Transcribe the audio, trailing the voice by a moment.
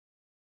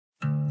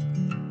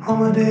All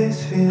my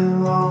days feel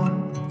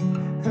long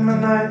and my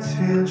nights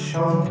feel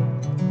short,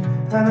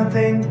 and I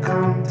think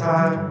I'm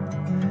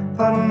tired,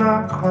 but I'm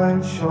not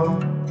quite sure.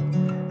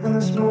 And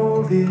this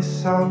movie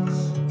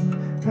sucks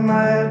and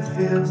my head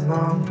feels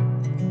numb,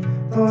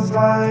 though it's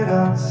light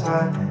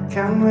outside,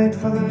 can't wait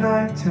for the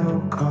night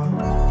to come.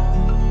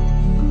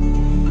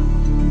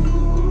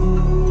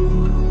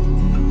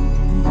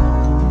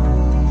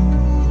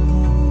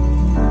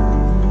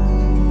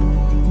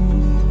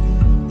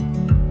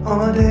 All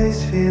my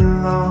days feel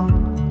long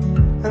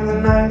and the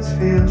nights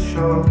feel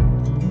short,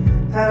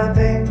 and I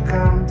think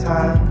I'm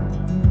tired,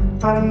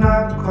 but I'm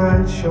not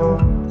quite sure.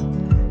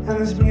 And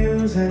this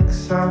music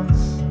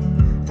sucks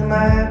and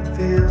my head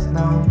feels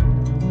numb,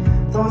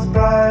 though it's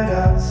bright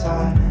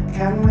outside,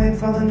 can't wait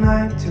for the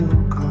night to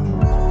come.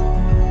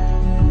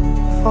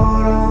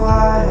 For a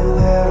while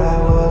there I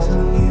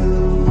wasn't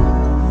you,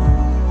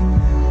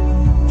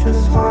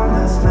 just one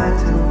last night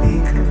to be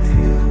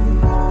confused.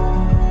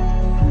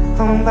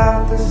 I'm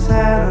about the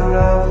center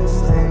of this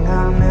thing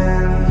I'm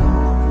in,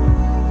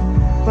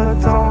 but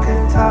don't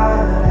get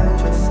tired, it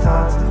just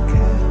starts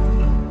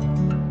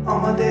again. All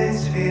my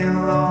days feel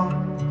long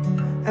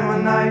and my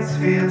nights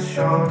feel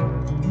short,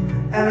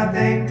 and I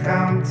think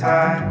I'm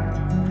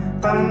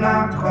tired, but I'm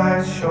not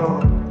quite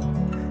sure.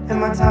 And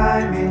my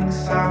timing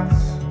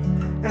sucks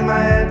and my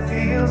head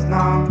feels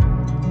numb,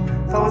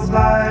 though it's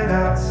light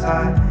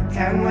outside,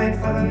 can't wait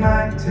for the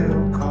night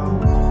to come.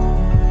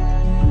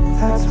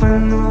 That's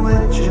when the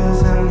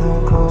witches and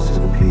the ghosts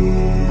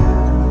appear,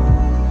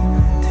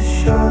 to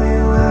show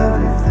you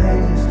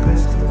everything is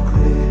crystal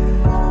clear.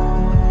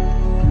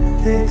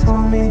 They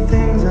told me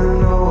things I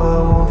know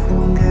I won't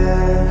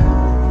forget.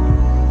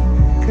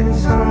 Can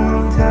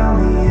someone tell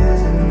me,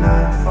 is it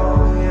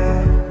nightfall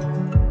yet?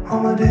 All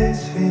my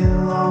days feel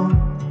long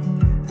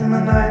and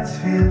my nights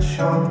feel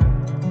short,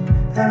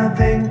 and I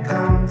think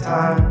I'm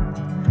tired,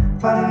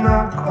 but I'm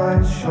not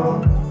quite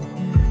sure.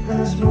 And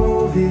this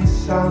movie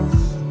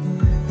sucks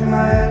and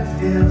my head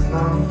feels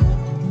numb,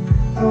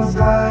 though it's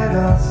light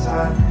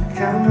outside,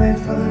 can't wait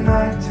for the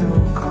night to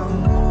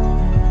come.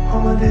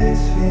 All my days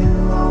feel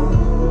long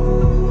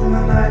and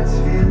my nights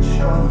feel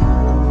short,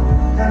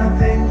 and I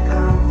think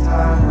I'm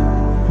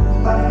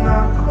tired, but I'm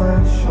not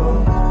quite sure.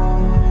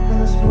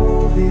 And this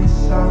movie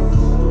sucks